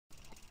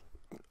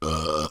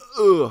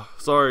Ugh,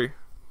 sorry.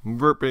 I'm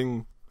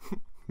burping.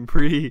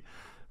 pre.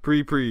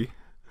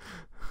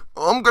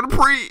 I'm gonna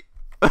pre.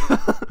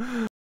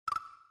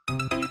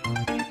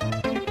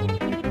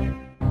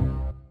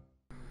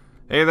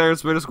 Hey there,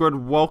 it's Beta Squad.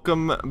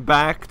 Welcome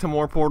back to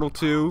more Portal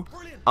 2.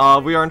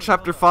 We are in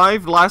Chapter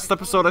 5. Last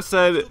episode I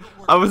said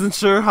I wasn't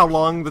sure how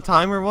long the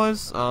timer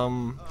was.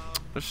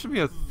 There should be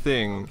a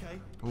thing.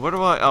 What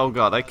do I? Oh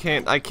god, I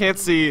can't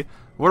see.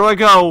 Where do I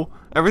go?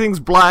 Everything's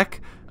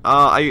black.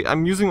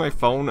 I'm using my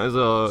phone as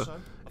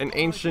an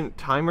ancient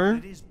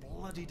timer.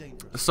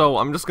 So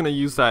I'm just gonna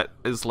use that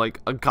as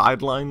like a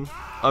guideline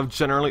of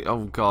generally.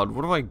 Oh god,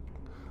 where do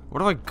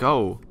I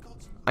go?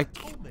 I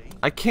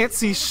can't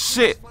see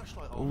shit.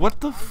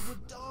 What the f-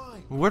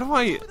 where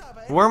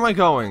am I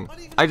going?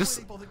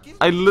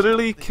 I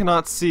literally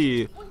cannot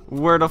see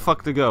where the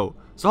fuck to go.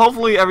 So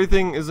hopefully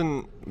everything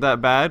isn't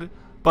that bad,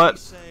 but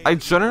I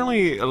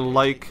generally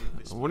like,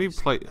 what do you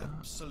play?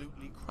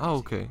 Oh,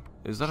 okay.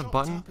 Is that a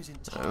button?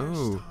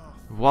 Oh.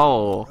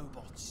 Whoa.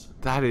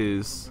 That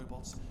is,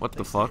 what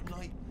the fuck?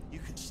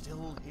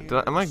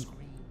 Am I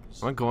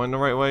going the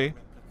right way?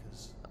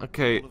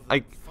 Okay,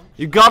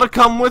 you gotta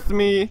come with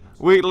me,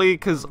 Wheatley,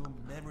 cause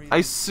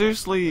I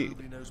seriously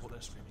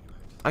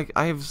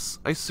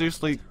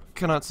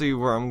cannot see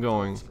where I'm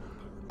going.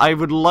 I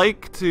would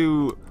like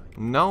to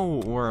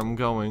know where I'm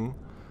going,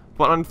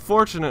 but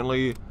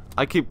unfortunately,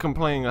 I keep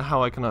complaining of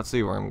how I cannot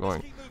see where I'm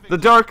going. The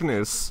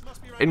darkness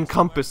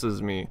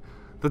encompasses me.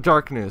 The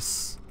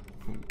darkness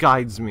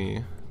guides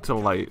me to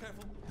light.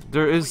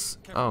 There is,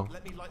 oh,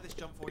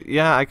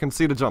 yeah, I can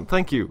see the jump.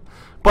 Thank you.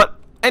 But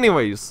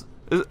anyways,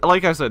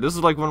 like I said, this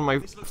is like one of my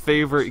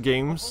favorite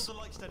games.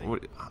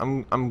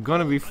 I'm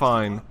gonna be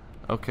fine.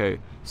 Okay,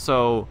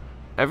 so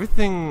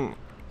everything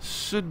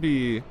should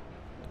be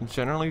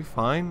generally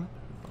fine,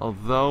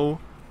 although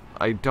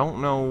I don't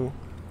know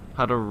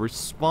how to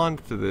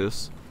respond to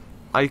this.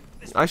 I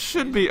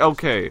should be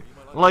okay.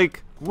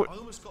 Like, what?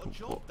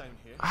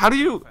 How do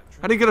you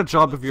get a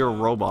job if you're a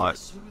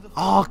robot?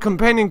 Oh,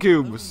 companion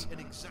cubes.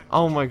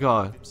 Oh my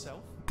god,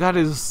 that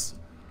is.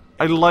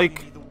 I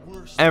like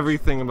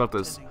everything about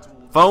this.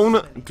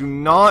 Phone, do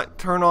not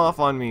turn off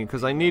on me,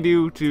 because I need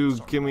you to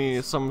give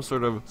me some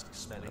sort of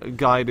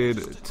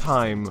guided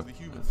time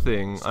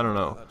thing. I don't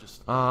know.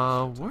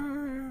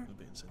 Where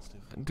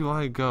do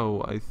I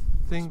go? I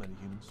think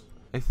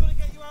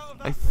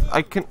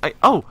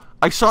oh,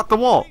 I shot the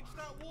wall.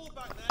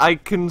 I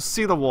can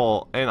see the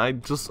wall, and I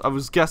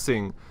was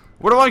guessing.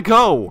 Where do I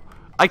go?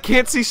 I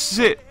can't see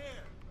shit.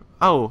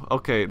 Oh,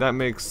 okay, that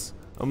makes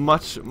a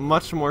much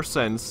more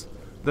sense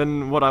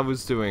than what I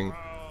was doing.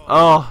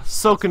 Oh,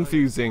 so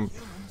confusing.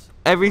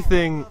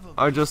 Everything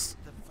are just.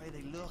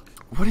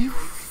 What do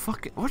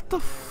the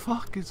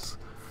fuck is?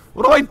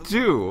 What do I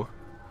do?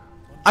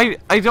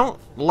 I don't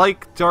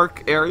like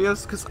dark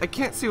areas because I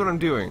can't see what I'm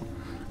doing,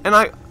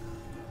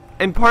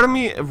 and part of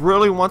me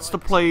really wants to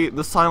play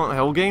the Silent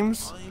Hill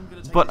games,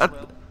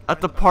 but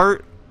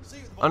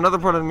another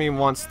part of me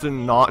wants to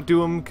not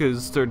do them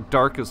because they're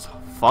dark as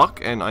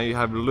fuck, and I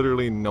have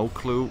literally no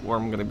clue where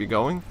I'm gonna be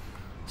going.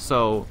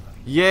 So.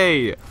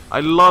 Yay! I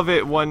love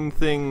it when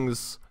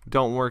things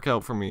don't work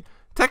out for me.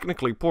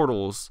 Technically,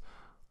 portals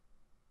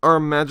are a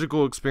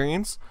magical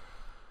experience.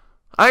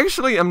 I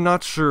actually am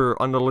not sure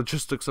on the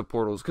logistics of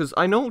portals, because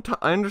I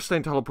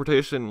understand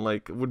teleportation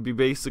like would be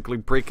basically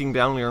breaking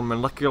down your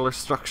molecular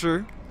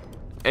structure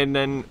and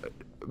then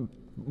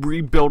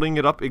rebuilding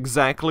it up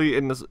exactly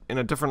in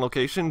a different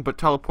location, but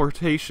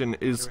teleportation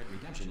is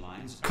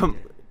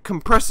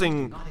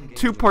compressing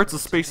two parts of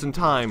space and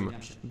time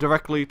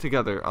directly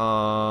together.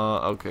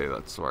 Okay,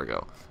 that's where I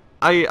go.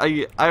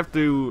 I have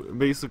to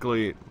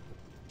basically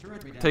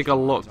take a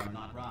look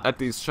at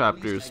these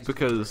chapters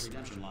because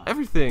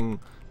everything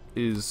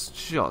is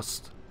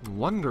just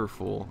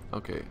wonderful.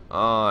 Okay,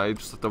 I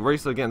just have to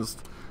race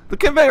against the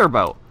conveyor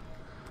belt.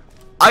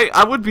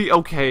 I would be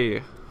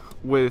okay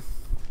with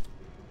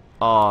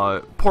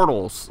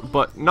portals,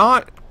 but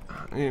not,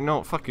 you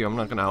know, fuck you, I'm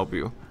not gonna help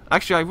you.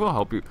 Actually, I will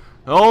help you.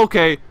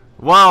 Okay,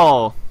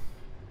 wow.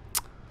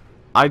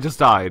 I just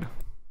died.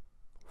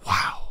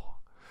 Wow.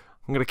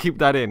 I'm gonna keep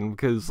that in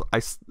because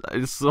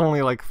it's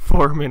only like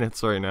 4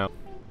 minutes right now.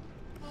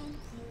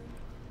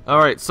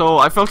 Alright, so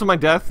I fell to my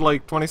death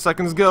like 20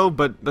 seconds ago,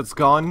 but that's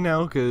gone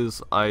now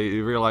because I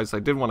realized I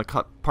did want to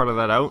cut part of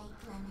that out.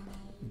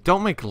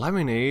 Don't make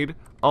lemonade.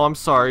 Oh, I'm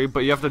sorry,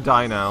 but you have to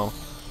die now.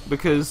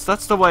 Because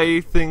that's the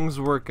way things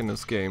work in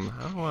this game.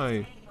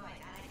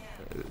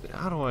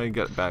 How do I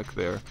get back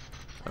there?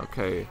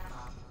 Okay.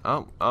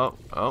 Oh.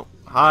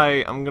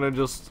 Hi, I'm gonna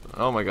just.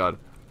 Oh my god.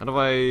 How do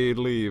I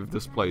leave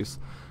this place?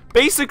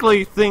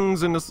 Basically,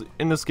 things in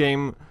this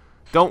game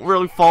don't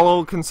really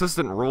follow a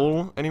consistent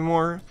rule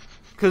anymore.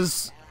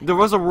 Cause there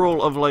was a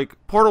rule of like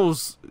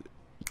portals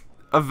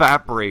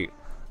evaporate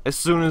as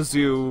soon as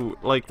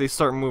they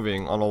start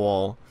moving on a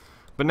wall.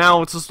 But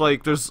now it's just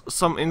like there's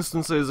some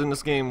instances in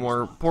this game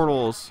where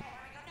portals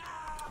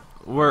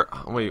wait,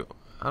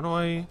 how do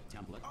I?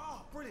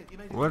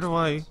 Where do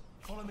I?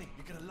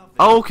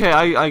 Oh, okay,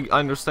 I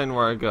understand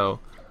where I go.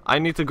 I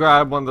need to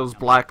grab one of those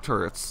black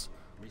turrets,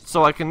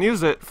 so I can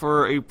use it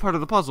for a part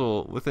of the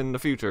puzzle within the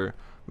future,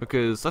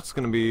 because that's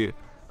going to be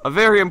a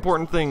very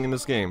important thing in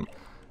this game.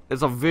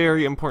 It's a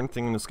very important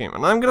thing in this game.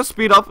 And I'm going to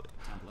speed up,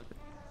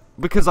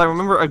 because I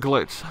remember a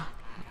glitch.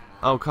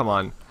 Oh, come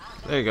on.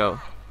 There you go.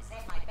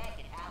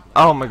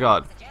 Oh my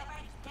god.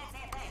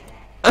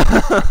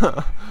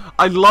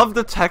 I love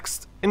the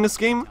text in this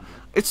game.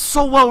 It's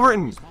so well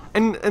written.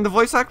 And the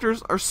voice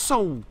actors are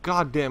so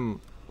goddamn,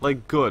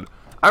 like, good.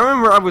 I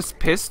remember I was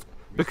pissed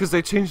because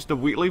they changed the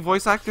Wheatley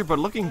voice actor, but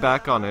looking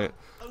back on it...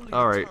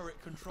 Alright.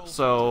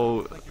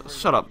 So...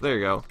 Shut up. There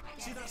you go.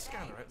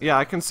 Yeah,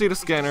 I can see the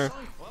scanner.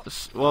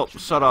 Well,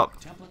 shut up.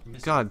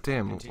 God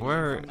damn.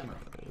 Where...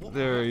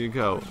 There you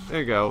go. There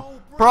you go.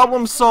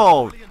 Problem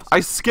solved! I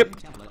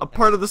skipped a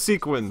part of the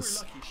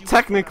sequence.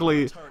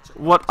 Technically,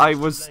 what I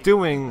was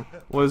doing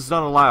was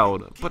not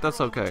allowed, but that's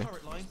okay.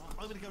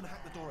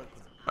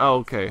 Oh,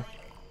 okay.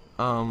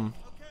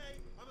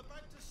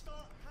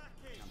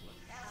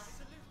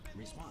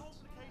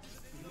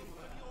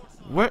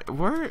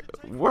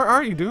 Where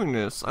are you doing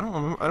this? I don't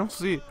remember. I don't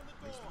see.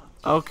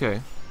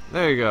 Okay,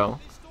 there you go.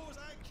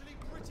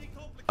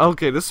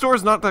 Okay, the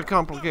store's not that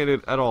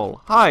complicated at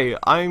all. Hi,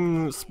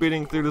 I'm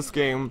speeding through this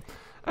game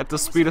at the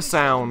speed of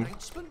sound.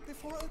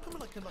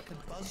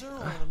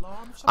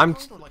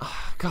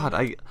 God,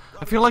 I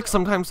feel like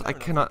sometimes I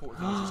cannot.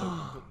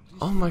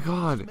 Oh my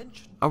god.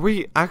 Are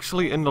we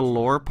actually in the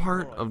lore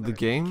part of the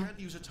game?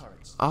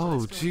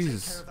 Oh,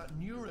 jeez.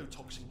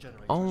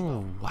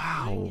 Oh,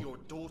 wow.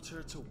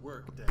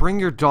 Bring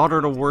your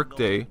daughter to work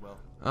day.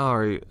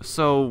 Alright,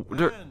 so,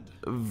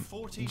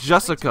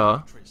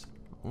 Jessica,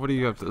 what do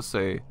you have to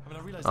say?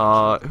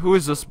 Who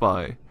is this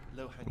by?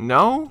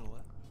 No?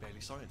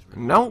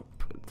 Nope.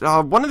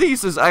 One of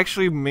these is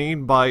actually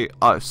made by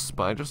us,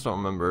 but I just don't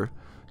remember.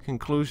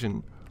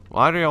 Conclusion.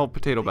 Why are they all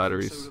potato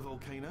batteries?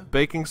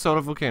 Baking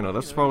soda volcano.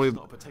 That's probably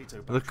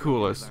the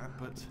coolest.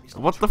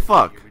 What the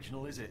fuck?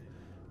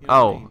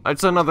 Oh,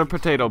 it's another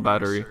potato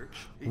battery.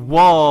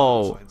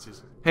 Whoa.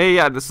 Hey,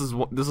 yeah, this is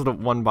the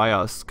one by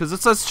us, cause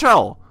it says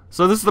shell.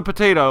 So this is the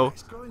potato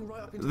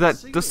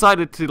that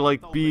decided to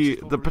like be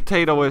the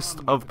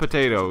potatoest of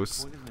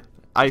potatoes.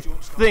 I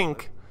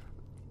think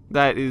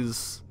that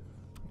is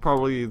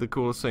probably the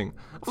coolest thing.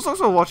 I was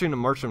also watching The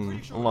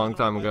Martian a long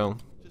time ago,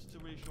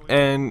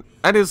 and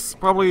that is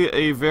probably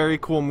a very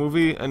cool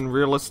movie. And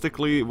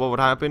realistically, what would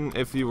happen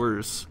if you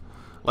were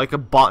like a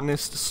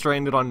botanist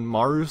stranded on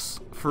Mars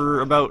for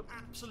about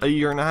a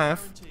year and a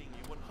half,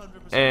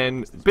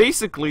 and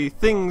basically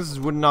things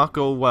would not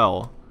go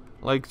well.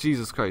 Like,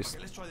 Jesus Christ,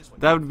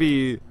 that'd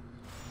be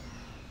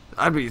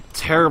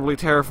terribly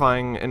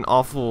terrifying and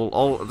awful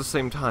all at the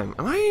same time.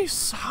 Am I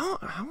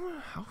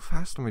how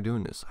fast am I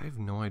doing this? I have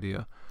no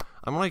idea.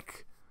 I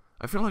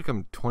feel like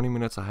I'm 20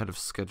 minutes ahead of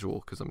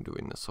schedule because I'm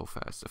doing this so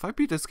fast. If I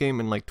beat this game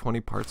in like 20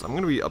 parts, I'm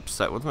gonna be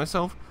upset with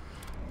myself,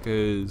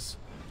 because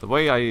the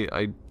way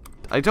I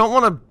don't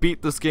want to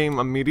beat this game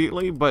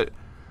immediately, but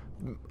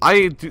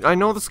I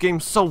know this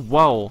game so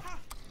well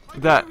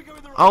that...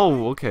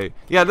 Oh, okay.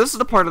 Yeah, this is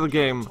the part of the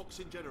game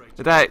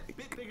that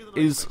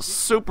is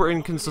super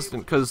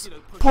inconsistent, because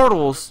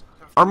portals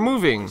are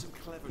moving.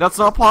 That's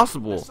not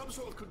possible.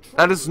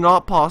 That is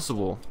not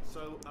possible.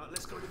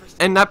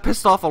 And that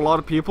pissed off a lot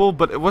of people,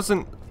 but it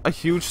wasn't a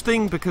huge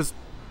thing because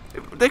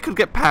they could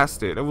get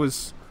past it. It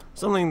was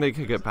something they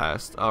could get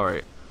past.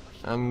 Alright.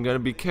 I'm gonna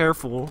be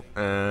careful,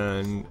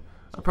 and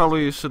I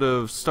probably should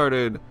have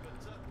started...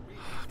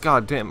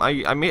 God damn, I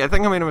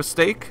think I made a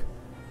mistake.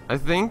 I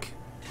think,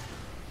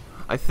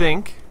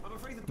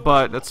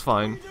 but that's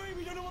fine.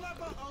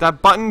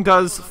 That button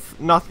does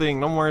nothing.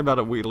 Don't worry about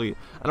it, Wheatley.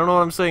 I don't know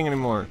what I'm saying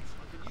anymore.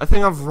 I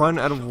think I've run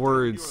out of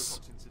words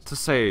to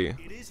say.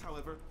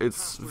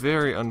 It's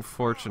very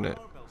unfortunate.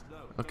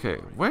 Okay,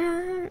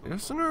 where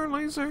isn't there a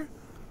laser?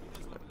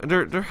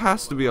 There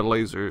has to be a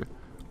laser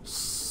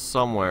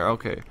somewhere.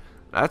 Okay,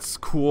 that's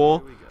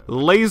cool.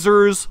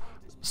 Lasers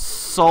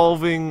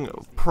solving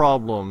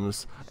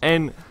problems,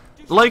 and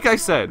like I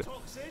said,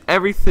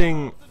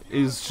 everything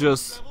is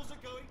just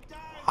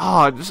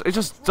it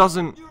just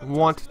doesn't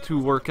want to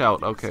work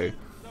out. Okay,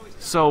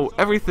 so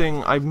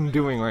everything I'm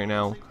doing right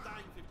now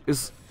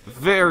is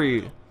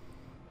very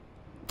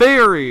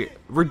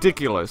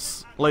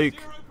ridiculous,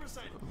 like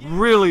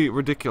really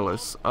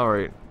ridiculous.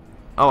 Alright,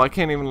 oh, I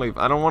can't even leave.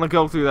 I don't want to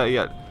go through that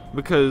yet,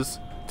 because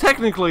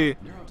technically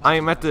I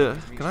am at the...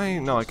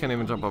 No, I can't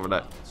even jump over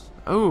that.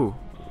 Oh,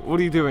 what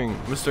are you doing,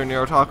 Mr.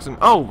 Neurotoxin?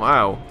 Oh,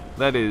 wow,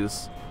 that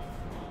is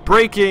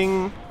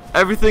breaking.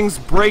 Everything's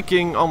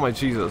breaking. Oh my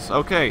Jesus.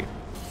 Okay,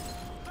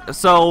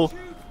 so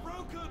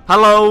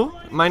hello,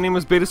 my name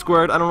is Beta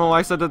Squared. I don't know why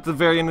I said that at the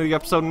very end of the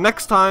episode.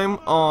 Next time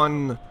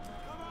on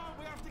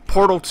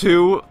Portal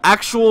 2,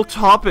 actual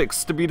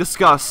topics to be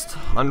discussed.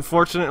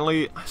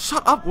 Unfortunately,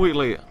 shut up,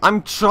 Wheatley.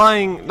 I'm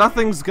trying.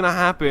 Nothing's gonna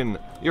happen.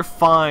 You're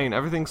fine.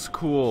 Everything's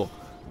cool.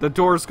 The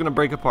door's gonna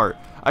break apart.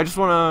 I just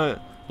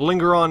wanna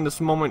linger on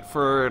this moment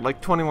for like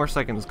 20 more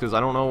seconds, because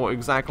I don't know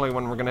exactly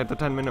when we're gonna hit the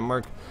 10-minute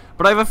mark.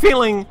 But I have a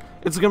feeling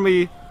it's gonna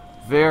be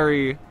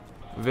very,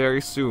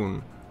 very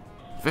soon.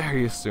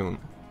 Very soon.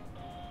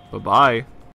 Bye-bye.